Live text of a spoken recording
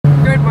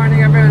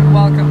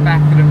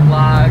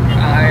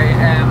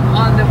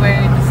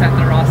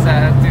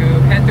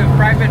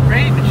private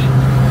range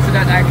so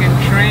that I can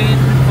train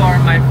for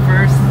my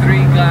first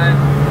 3-gun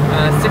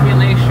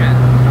simulation.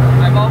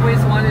 I've always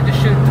wanted to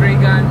shoot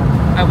 3-gun.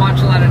 I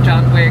watch a lot of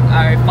John Wick.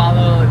 I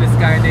follow this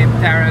guy named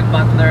Taron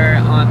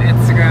Butler on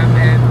Instagram,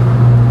 and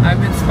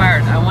I'm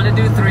inspired. I want to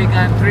do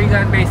 3-gun.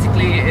 3-gun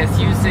basically is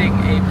using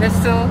a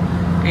pistol,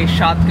 a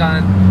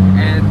shotgun,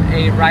 and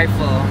a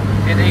rifle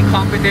in a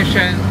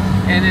competition,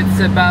 and it's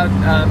about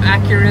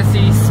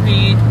accuracy,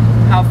 speed,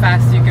 how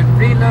fast you can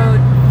reload,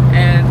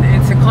 and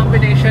it's a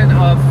combination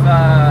of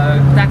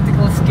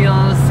tactical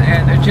skills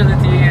and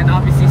agility, and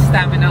obviously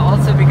stamina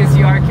also, because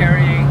you are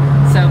carrying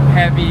some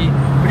heavy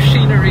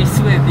machineries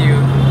with you.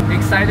 I'm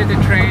excited to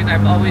train.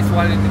 I've always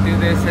wanted to do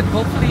this, and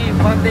hopefully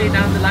one day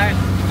down the line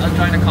I'll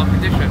join a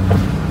competition.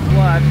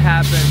 What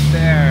happened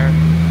there?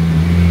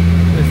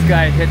 This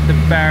guy hit the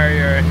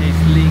barrier and he's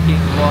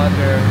leaking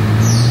water.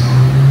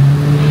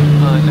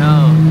 Oh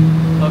no.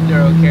 Hope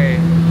they're okay.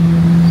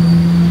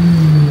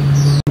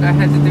 I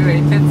had to do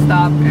a pit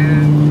stop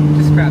and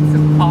just grab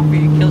some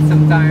coffee, kill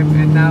some time,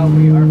 and now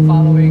we are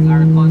following our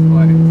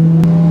convoy.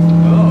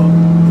 Oh.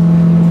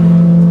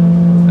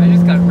 I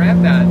just got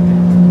revved at.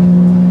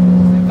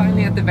 I'm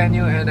finally at the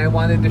venue, and I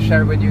wanted to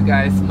share with you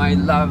guys my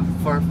love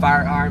for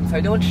firearms. I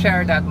don't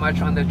share that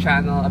much on the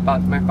channel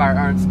about my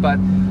firearms, but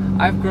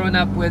I've grown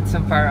up with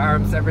some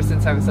firearms ever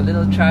since I was a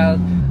little child.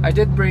 I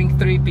did bring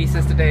 3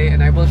 pieces today,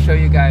 and I will show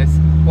you guys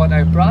what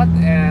I brought,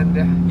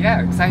 and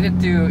yeah, excited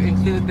to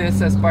include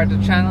this as part of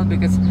the channel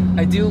because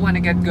I do want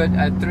to get good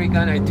at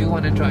 3-gun. I do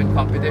want to join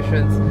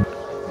competitions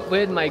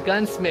with my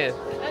gunsmith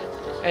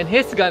and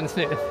his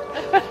gunsmith.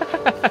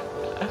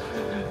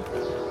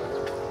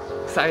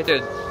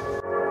 Excited.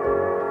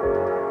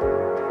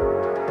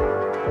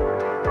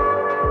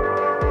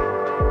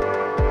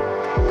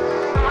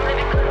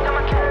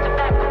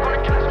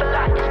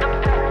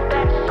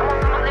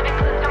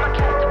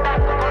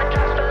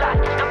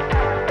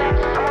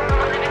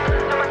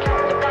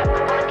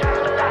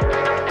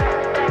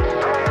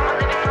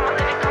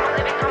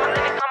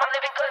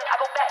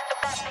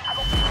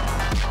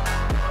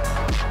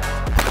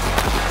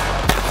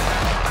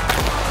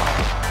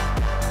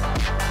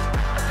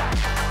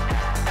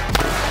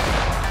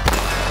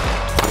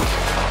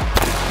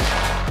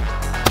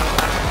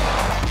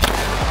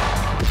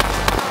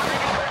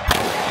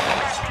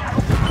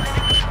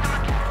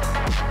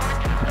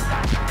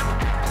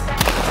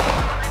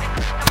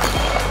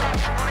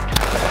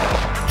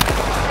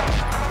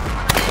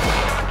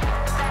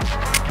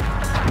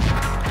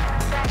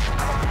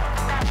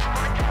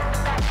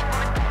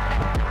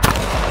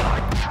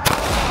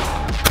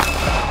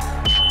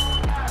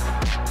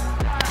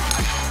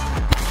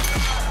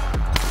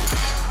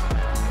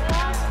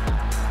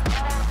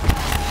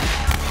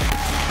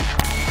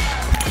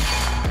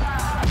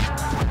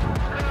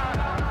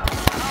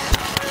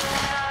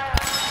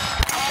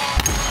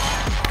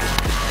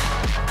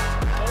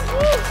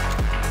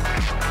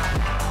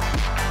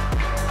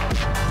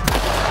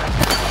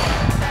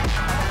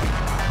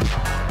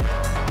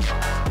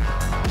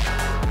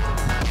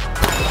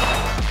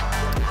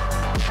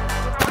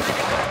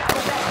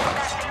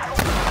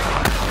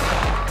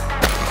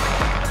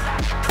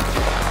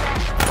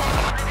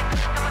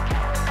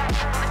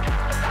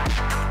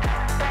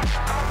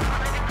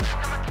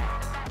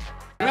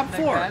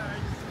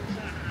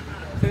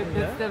 So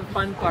that's the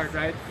fun part,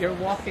 right? You're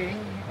walking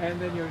and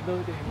then you're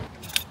loading.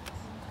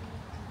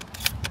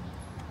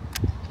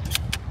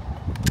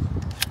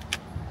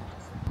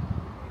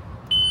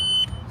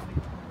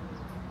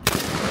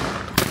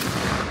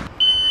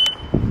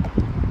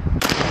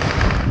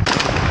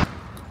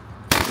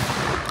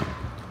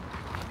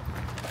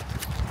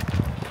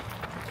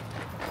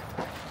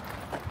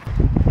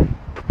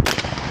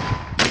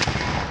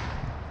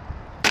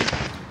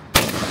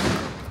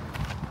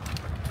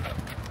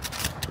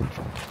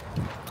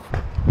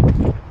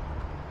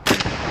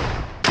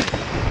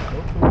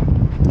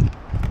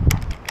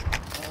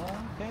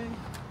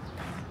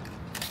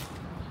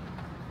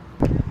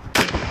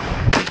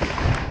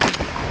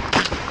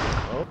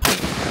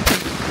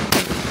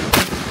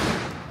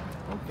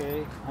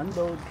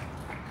 Unload.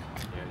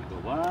 There you go.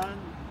 One.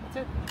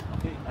 That's it.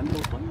 Okay,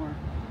 unload one more.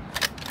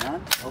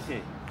 One.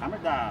 Okay, hammer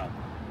down.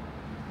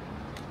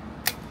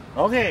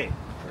 Okay,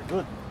 we're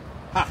good.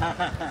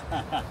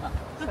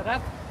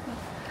 Sarap.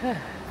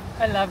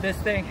 I love this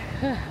thing.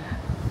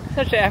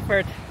 Such an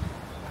effort.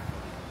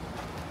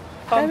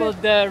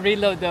 Fumbled the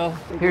reload though.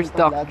 Here's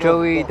Doc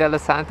Joey De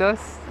Los Santos.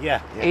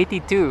 Yeah.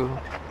 82.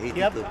 82.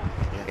 Yep.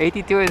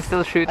 82 and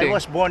still shooting. I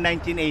was born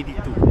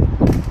 1982.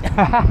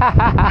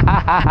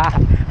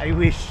 I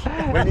wish.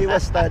 When he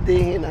was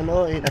studying in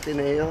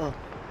Ateneo,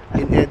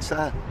 in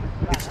EDSA,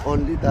 it's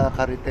only the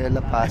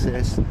Carretela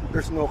passes.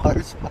 There's no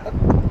cars pa.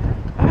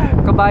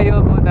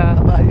 Kabayo muna.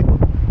 Kabayo.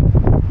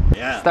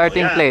 Yeah.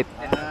 Starting plate.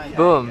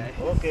 Boom.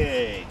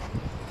 Okay.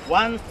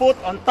 1 foot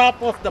on top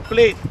of the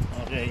plate.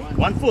 Okay.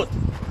 1 foot.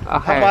 Okay.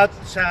 How about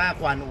sa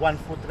 1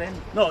 foot rin?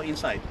 No,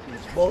 inside.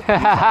 Both.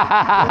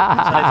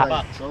 Inside the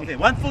box. Okay.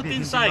 1 foot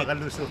inside.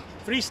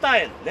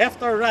 Freestyle.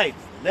 Left or right?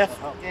 Left.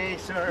 Okay,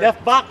 sir.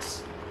 Left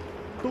box.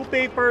 2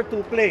 paper,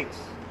 2 plates.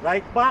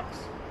 Right box,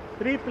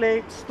 3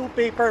 plates, 2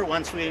 paper,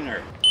 1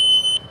 swinger.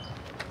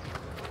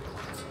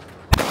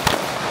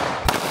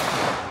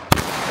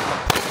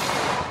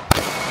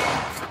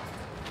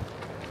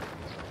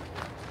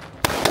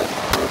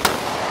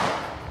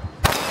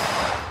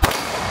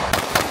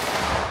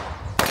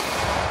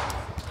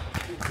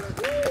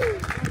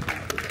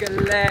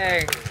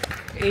 Galing!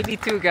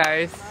 82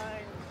 guys.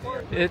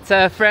 It's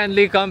a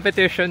friendly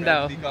competition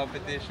daw. Friendly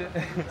competition.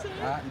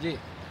 Angie,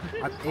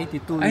 at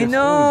 82 I years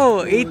know!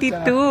 old.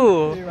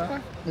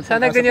 82!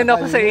 Sana ganyan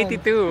ako sa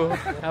 82.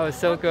 That was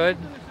so good.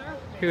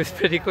 He was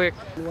pretty quick.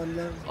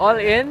 All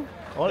in?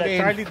 All in.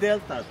 Charlie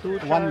Delta, 2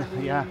 Charlie.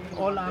 Yeah.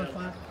 All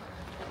Alpha.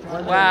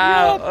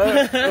 Wow!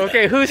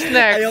 Okay, who's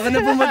next? Ayoko na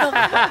pumatok.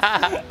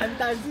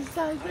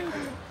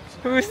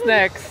 Who's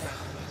next?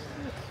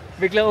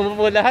 Biglang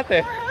umupo lahat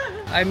eh.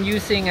 I'm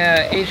using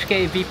a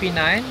HK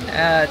VP9.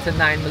 It's a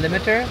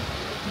 9mm.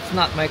 It's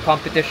not my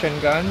competition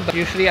gun, but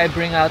usually I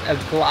bring out a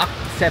Glock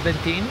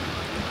 17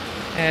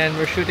 and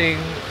we're shooting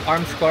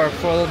arm score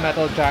full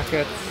metal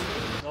jackets.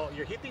 No,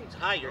 you're hitting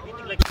high. You're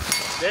hitting like...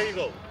 There you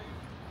go.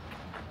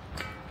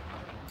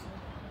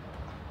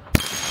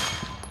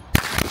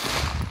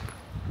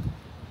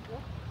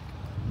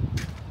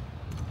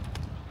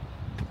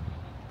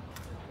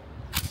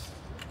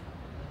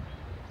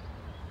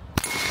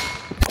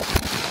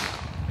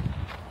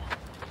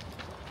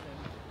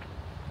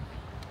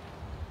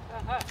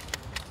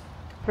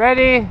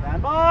 Ready?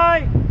 Stand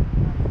by!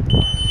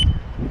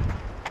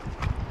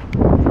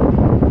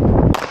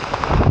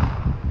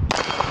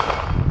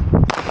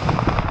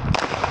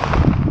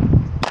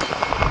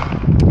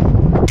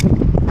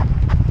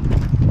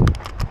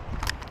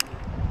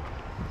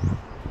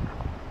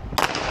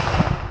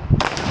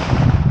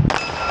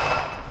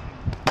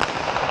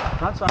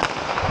 Front side,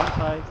 front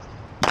side.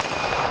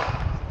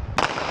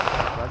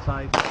 Front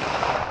side.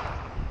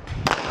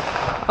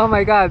 Oh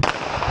my god.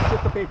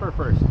 Shoot the paper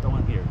first. The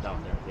one here,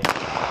 down there. Yeah.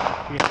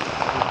 Here.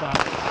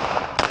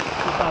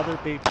 Shoot the other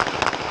paper.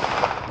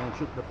 And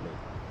shoot the plate.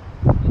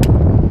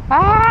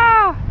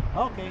 Ah!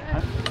 Okay.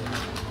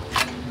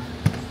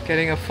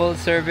 Getting a full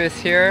service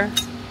here.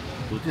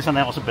 Buti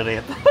sanay ako sa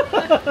bereta.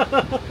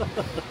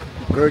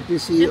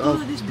 Courtesy of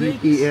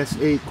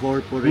PPSA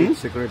Corporate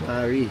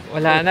Secretary.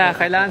 Wala na.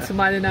 Kailangan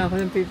sumali na ako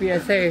ng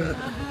PPSA.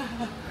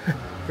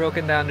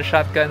 Broken down the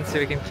shotgun so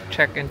we can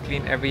check and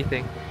clean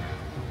everything.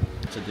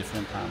 It's a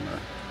different hammer.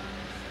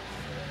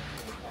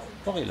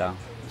 Okay lang.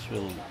 This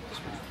will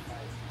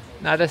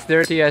Not as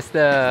dirty as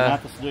the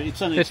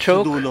it's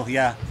choke? dulo,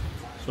 yeah.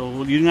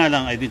 So yun nga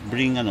lang, I did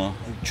bring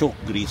choke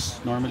grease.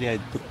 Normally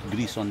I'd put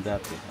grease on that.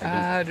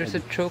 there's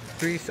a choke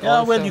grease Yeah,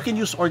 also. well, you can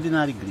use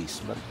ordinary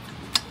grease, but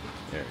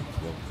there you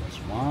go.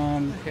 That's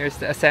one. Here's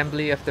the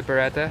assembly of the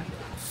Beretta.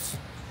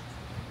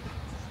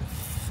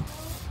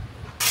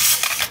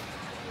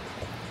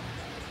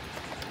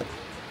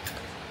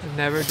 I've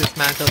never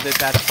dismantled it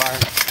that far.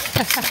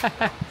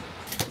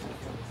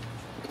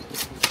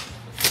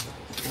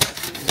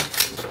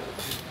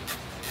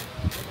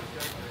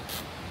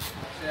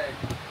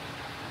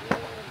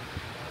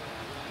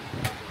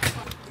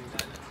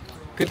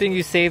 Good thing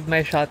you saved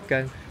my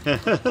shotgun.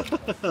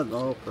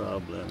 No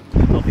problem.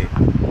 Okay.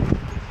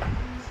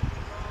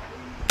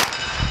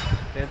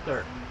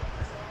 Center.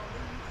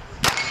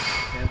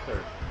 Center.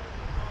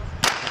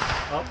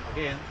 Up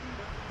again.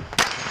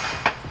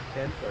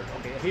 Center.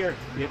 Okay, here.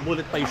 May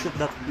bullet pa. You shoot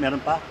that.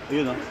 Meron pa.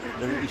 Ayun,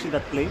 you see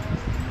that plate?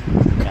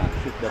 Yeah,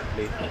 shoot that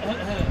plate.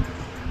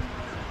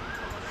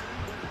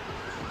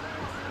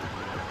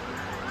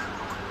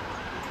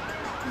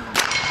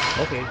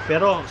 Okay,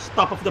 pero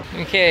stop of the...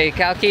 Okay,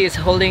 Kalki is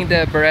holding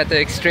the Beretta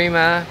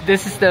Extrema.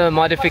 This is the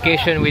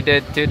modification we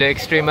did to the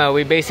Extrema.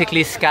 We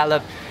basically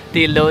scalloped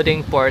the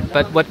loading port,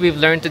 but what we've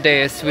learned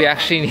today is we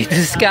actually need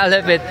to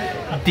scallop it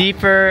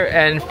deeper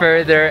and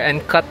further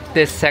and cut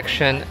this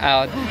section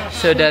out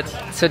so that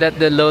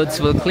the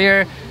loads will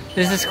clear.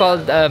 This is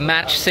called a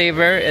match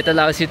saver. It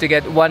allows you to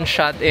get one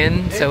shot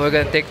in, so we're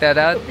gonna take that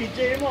out.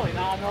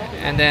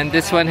 And then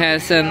this one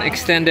has an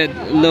extended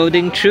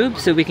loading tube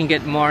so we can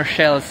get more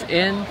shells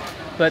in.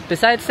 But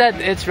besides that,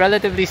 it's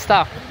relatively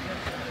stock.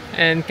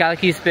 And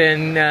Kalki's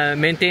been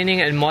maintaining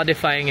and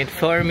modifying it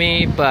for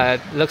me, but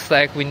looks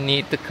like we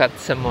need to cut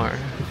some more.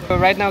 So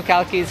right now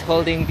Kalki is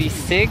holding the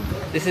SIG.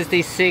 This is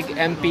the SIG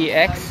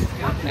MPX,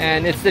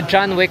 and it's the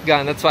John Wick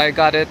gun. That's why I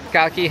got it.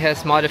 Kalki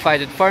has modified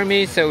it for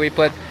me, so we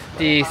put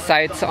the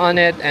sights on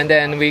it, and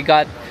then we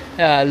got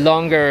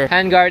longer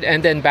handguard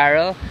and then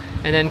barrel.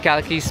 And then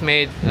Kalki's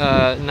made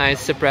a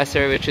nice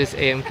suppressor, which is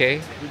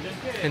AMK.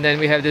 And then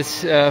we have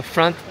this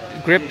front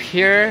grip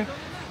here,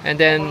 and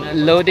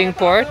then loading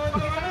port.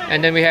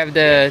 And then we have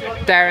the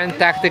Taran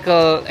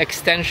Tactical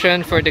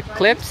extension for the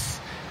clips.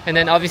 And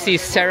then obviously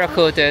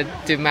Cerakoted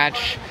to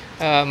match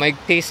my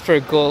taste for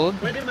gold.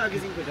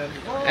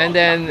 And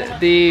then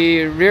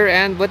the rear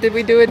end, what did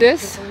we do with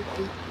this?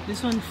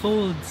 This one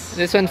folds.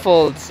 This one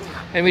folds.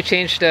 And we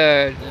changed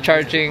the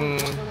charging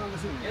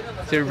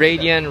to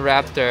Radian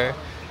Raptor.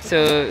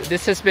 So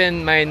this has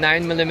been my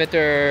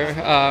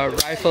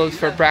 9mm rifle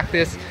for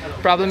practice.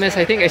 Problem is,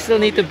 I think I still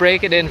need to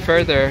break it in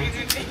further.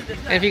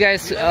 And if you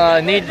guys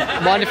need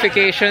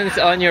modifications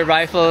on your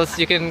rifles,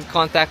 you can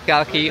contact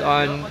Kalki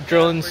on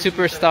Drone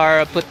Superstar.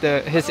 I'll put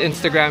his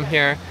Instagram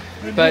here.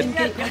 But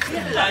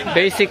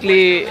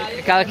basically,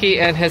 Kalki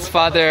and his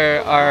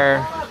father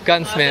are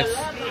gunsmiths,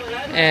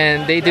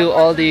 and they do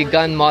all the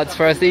gun mods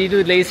for us. They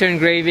do laser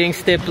engraving,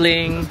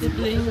 stippling.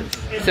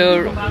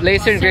 So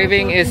laser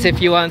engraving is if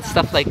you want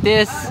stuff like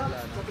this,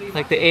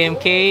 like the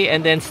AMK,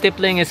 and then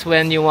stippling is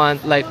when you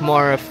want like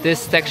more of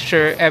this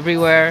texture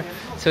everywhere.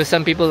 So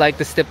some people like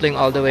the stippling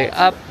all the way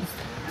up.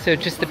 So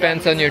it just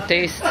depends on your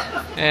taste.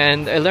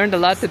 And I learned a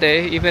lot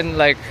today, even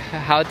like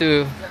how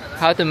to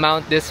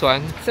mount this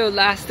one. So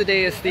last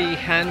today is the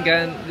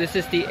handgun. This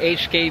is the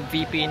HK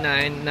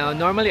VP9. Now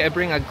normally I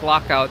bring a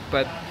Glock out,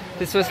 but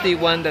this was the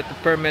one that the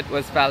permit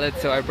was valid,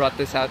 so I brought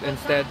this out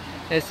instead.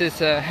 This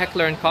is a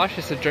Heckler & Koch,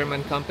 it's a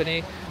German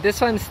company. This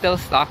one's still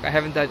stock. I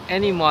haven't done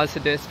any mods to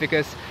this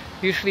because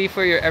usually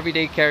for your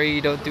everyday carry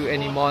you don't do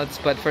any mods,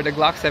 but for the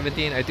Glock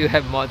 17 I do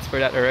have mods for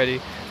that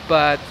already.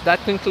 But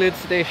that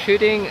concludes today's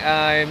shooting.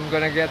 I'm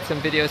gonna get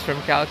some videos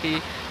from Kalki,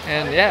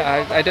 and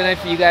yeah, I don't know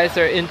if you guys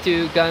are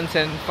into guns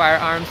and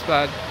firearms,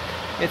 but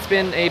it's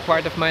been a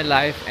part of my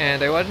life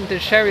and I wanted to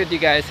share with you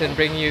guys and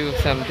bring you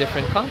some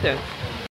different content.